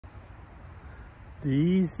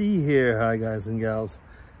DC here. Hi guys and gals.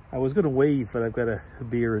 I was gonna wave, but I've got a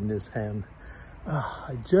beer in this hand.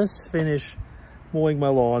 I just finished mowing my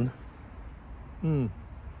lawn.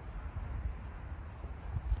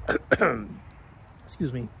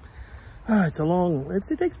 Excuse me.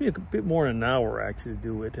 It takes me a bit more than an hour actually to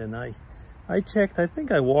do it, and I checked. I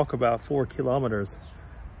think I walk about 4 kilometers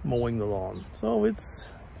mowing the lawn, so it's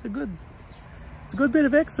a good bit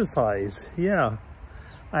of exercise. Yeah,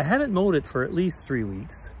 I hadn't mowed it for at least 3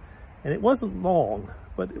 weeks, and it wasn't long,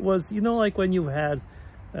 but it was, you know, like when you had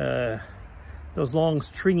those long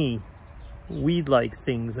stringy weed-like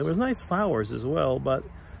things. There was nice flowers as well, but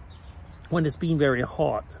when it's been very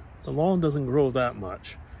hot, the lawn doesn't grow that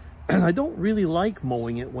much. And I don't really like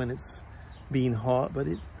mowing it when it's being hot, but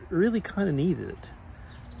it really kind of needed it.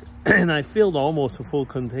 And I filled almost a full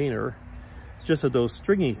container just of those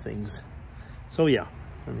stringy things. So yeah,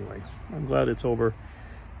 anyway, I'm glad it's over.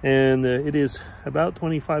 And it is about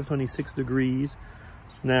 25, 26 degrees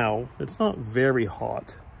now. It's not very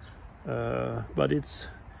hot, but it's,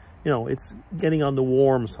 you know, it's getting on the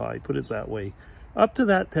warm side, put it that way. Up to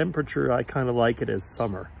that temperature, I kind of like it as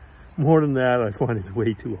summer. More than that, I find it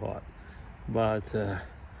way too hot. But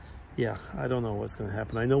yeah, I don't know what's going to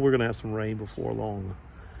happen. I know we're going to have some rain before long.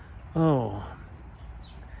 Oh,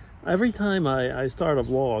 every time I start a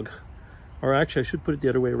vlog, or actually I should put it the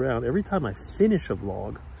other way around, every time I finish a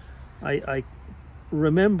vlog, I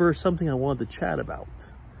remember something I wanted to chat about.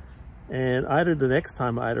 And either the next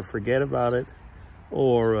time I either forget about it,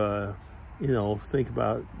 or you know, think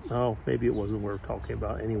about, oh, maybe it wasn't worth talking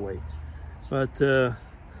about anyway. But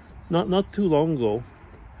not too long ago,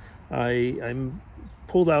 I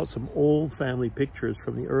pulled out some old family pictures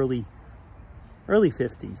from the early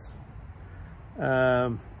 50s.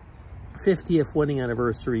 50th wedding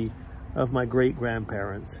anniversary of my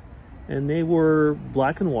great-grandparents. And they were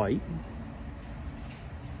black and white.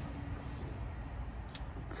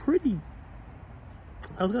 Pretty,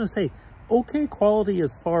 I was gonna say, okay quality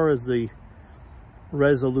as far as the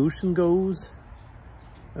resolution goes,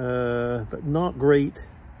 but not great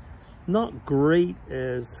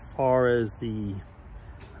as far as the,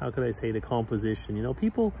 how could I say, the composition. You know,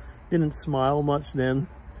 people didn't smile much then.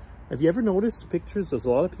 Have you ever noticed pictures? There's a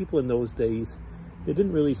lot of people in those days, they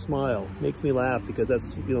didn't really smile. Makes me laugh, because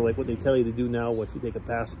that's, you know, like what they tell you to do now if you take a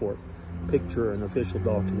passport picture or an official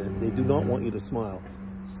document. They do not want you to smile.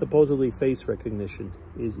 Supposedly face recognition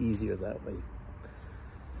is easier that way.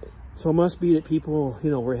 So it must be that people,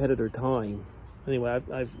 you know, were ahead of their time. Anyway,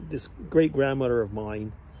 I've this great-grandmother of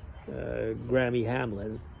mine, Grammy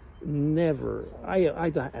Hamlin, I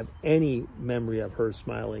don't have any memory of her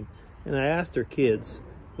smiling. And I asked her kids,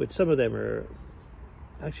 which some of them are,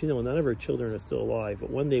 actually no, none of her children are still alive, but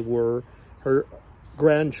when they were, her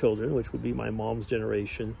grandchildren, which would be my mom's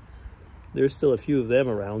generation, there's still a few of them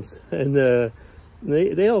around, and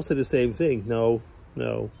they all said the same thing. No,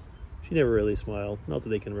 she never really smiled, not that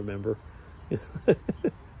they can remember.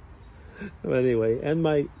 But anyway,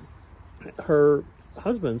 and her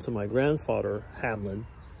husband, so my grandfather Hamlin,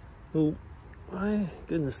 who, my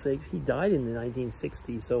goodness sakes, he died in the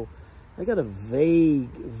 1960s, so I got a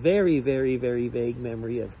vague, very, very, very vague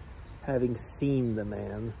memory of having seen the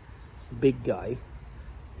man, big guy.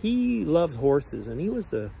 He loved horses, and he was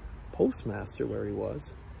the postmaster where he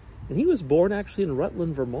was. And he was born actually in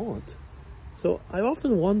Rutland, Vermont. So I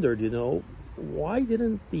often wondered, you know, why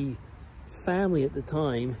didn't the family at the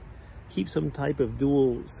time keep some type of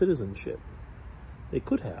dual citizenship? They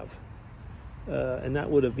could have. And that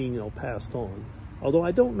would have been, you know, passed on. Although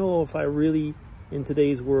I don't know if I really, in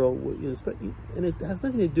today's world, you know, and it has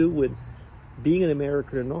nothing to do with being an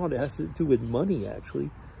American or not. It has to do with money,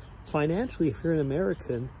 actually. Financially, if you're an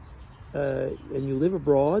American and you live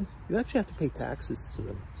abroad, you actually have to pay taxes to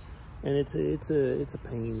them. And it's a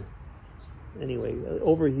pain. Anyway,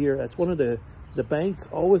 over here, that's one of the bank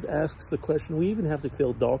always asks the question. We even have to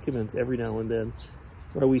fill documents every now and then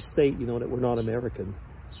where we state, you know, that we're not American,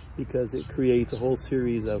 because it creates a whole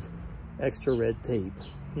series of extra red tape.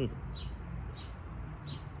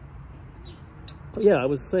 But yeah, I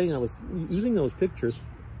was saying I was using those pictures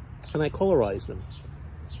and I colorized them.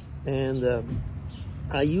 And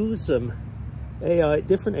I use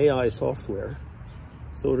different AI software.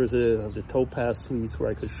 So there's the Topaz suites where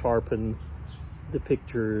I could sharpen the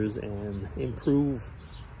pictures and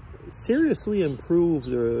seriously improve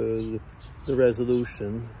the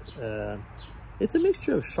resolution. It's a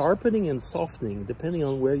mixture of sharpening and softening, depending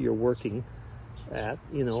on where you're working at,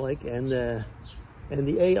 you know, like, and the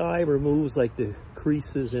AI removes like the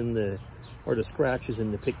creases or the scratches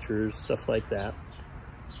in the pictures, stuff like that.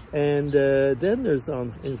 And then there's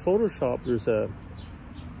in Photoshop, there's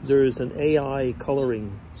there's an AI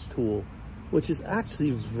coloring tool, which is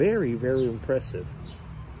actually very, very impressive.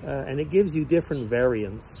 And it gives you different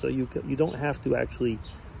variants, so you don't have to actually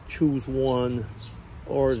choose one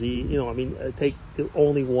or take the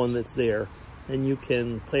only one that's there, and you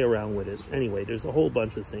can play around with it. Anyway, there's a whole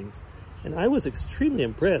bunch of things. And I was extremely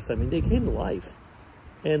impressed. I mean, they came to life.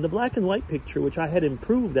 And the black and white picture, which I had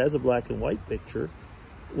improved as a black and white picture,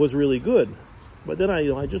 was really good. But then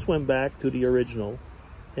I just went back to the original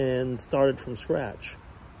and started from scratch.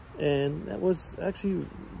 And that was actually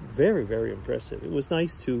very, very impressive. It was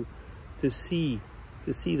nice to see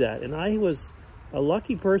that. And I was a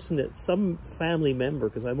lucky person that some family member,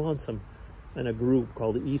 because I'm in a group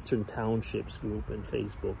called the Eastern Townships group in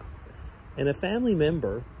Facebook, and a family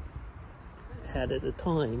member had at the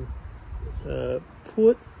time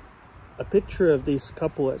put a picture of this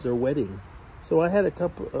couple at their wedding. So I had a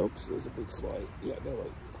couple, oops, there's a big slide. Yeah, no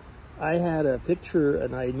way. I had a picture,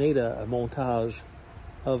 and I made a montage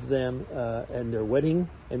of them and their wedding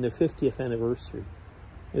and their 50th anniversary.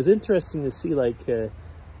 It was interesting to see like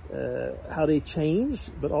how they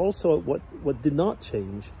changed, but also what did not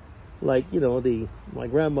change. Like, my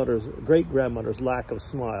great-grandmother's lack of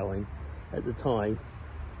smiling at the time.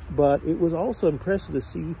 But it was also impressive to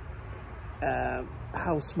see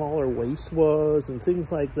how small her waist was and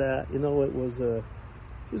things like that. It was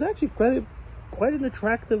she was actually quite an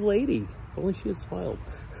attractive lady. If only she had smiled.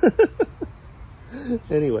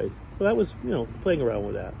 Anyway, well, that was, playing around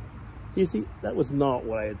with that. So you see, that was not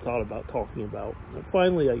what I had thought about talking about. And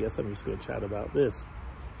finally, I guess I'm just going to chat about this.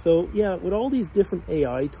 So yeah, with all these different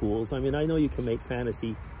AI tools, I mean, I know you can make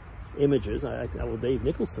fantasy images. Well, Dave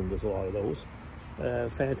Nicholson does a lot of those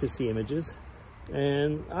fantasy images.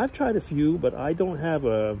 And I've tried a few, but I don't have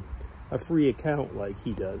a free account like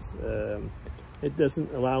he does. It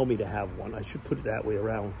doesn't allow me to have one. I should put it that way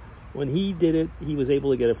around. When he did it, he was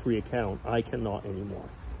able to get a free account. I cannot anymore.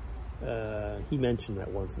 He mentioned that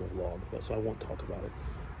once in a vlog, so I won't talk about it.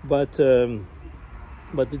 But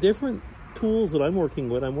the different tools that I'm working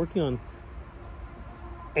with, I'm working on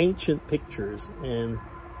ancient pictures and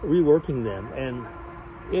reworking them, and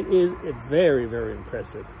it is very, very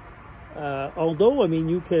impressive. Although, I mean,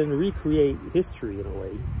 you can recreate history in a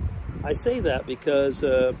way. I say that because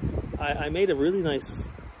I made a really nice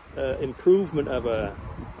improvement of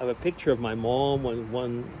a picture of my mom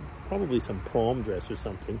on probably some prom dress or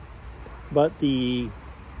something. But the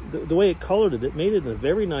way it colored it, it made it a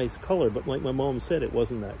very nice color. But like my mom said, it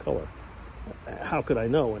wasn't that color. How could I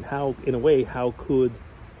know? And how, in a way, how could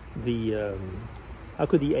the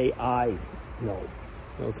AI know?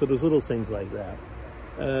 So there's little things like that.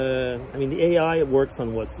 I mean, the AI works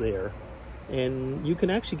on what's there, and you can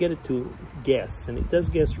actually get it to guess, and it does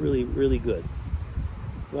guess really, really good.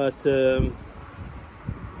 But I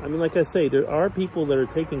mean, like I say, there are people that are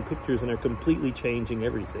taking pictures and are completely changing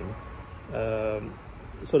everything,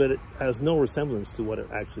 so that it has no resemblance to what it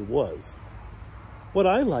actually was. What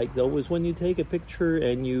I like, though, is when you take a picture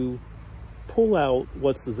and you pull out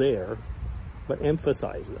what's there, but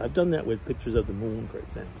emphasize it. I've done that with pictures of the moon, for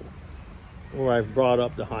example. Or I've brought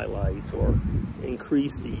up the highlights or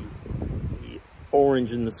increased the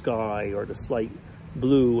orange in the sky or the slight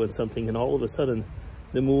blue and something, and all of a sudden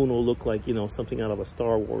the moon will look like, something out of a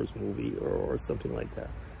Star Wars movie or something like that.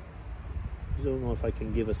 I don't know if I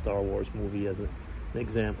can give a Star Wars movie as an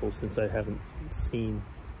example, since I haven't seen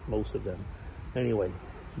most of them. Anyway,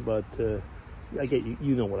 but I get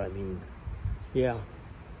you know what I mean. Yeah.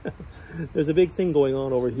 There's a big thing going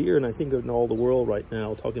on over here, and I think in all the world right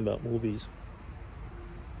now, talking about movies.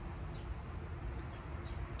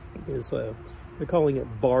 They're calling it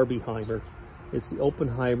Barbieheimer. It's the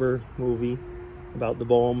Oppenheimer movie about the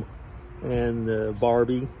bomb, and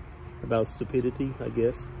Barbie about stupidity, I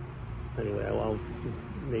guess. Anyway, well,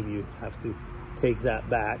 maybe you have to take that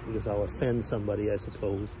back because I'll offend somebody, I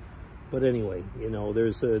suppose. But anyway,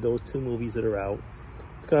 there's those two movies that are out.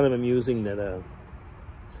 It's kind of amusing that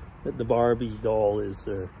that the Barbie doll is,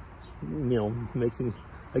 making,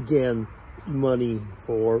 again, money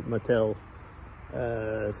for Mattel,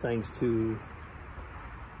 thanks to,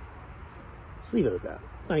 leave it at that,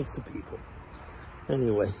 thanks to people.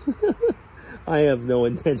 Anyway, I have no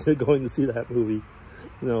intention of going to see that movie.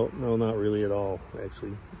 No, not really at all,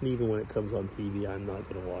 actually. And even when it comes on TV, I'm not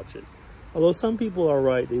going to watch it. Although some people are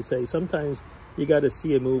right. They say sometimes you got to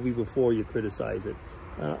see a movie before you criticize it.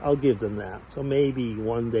 I'll give them that. So maybe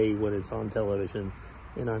one day when it's on television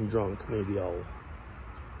and I'm drunk, maybe I'll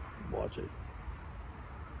watch it.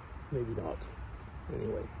 Maybe not.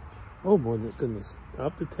 Anyway. Oh my goodness.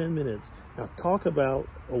 Up to 10 minutes. Now talk about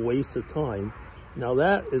a waste of time. Now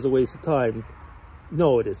that is a waste of time.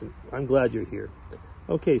 No, it isn't. I'm glad you're here.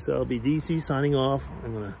 Okay, so I'll be DC signing off.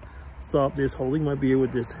 I'm gonna stop this, holding my beer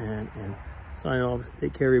with this hand, and sign off.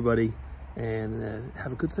 Take care, everybody, and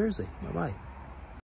have a good Thursday. Bye-bye.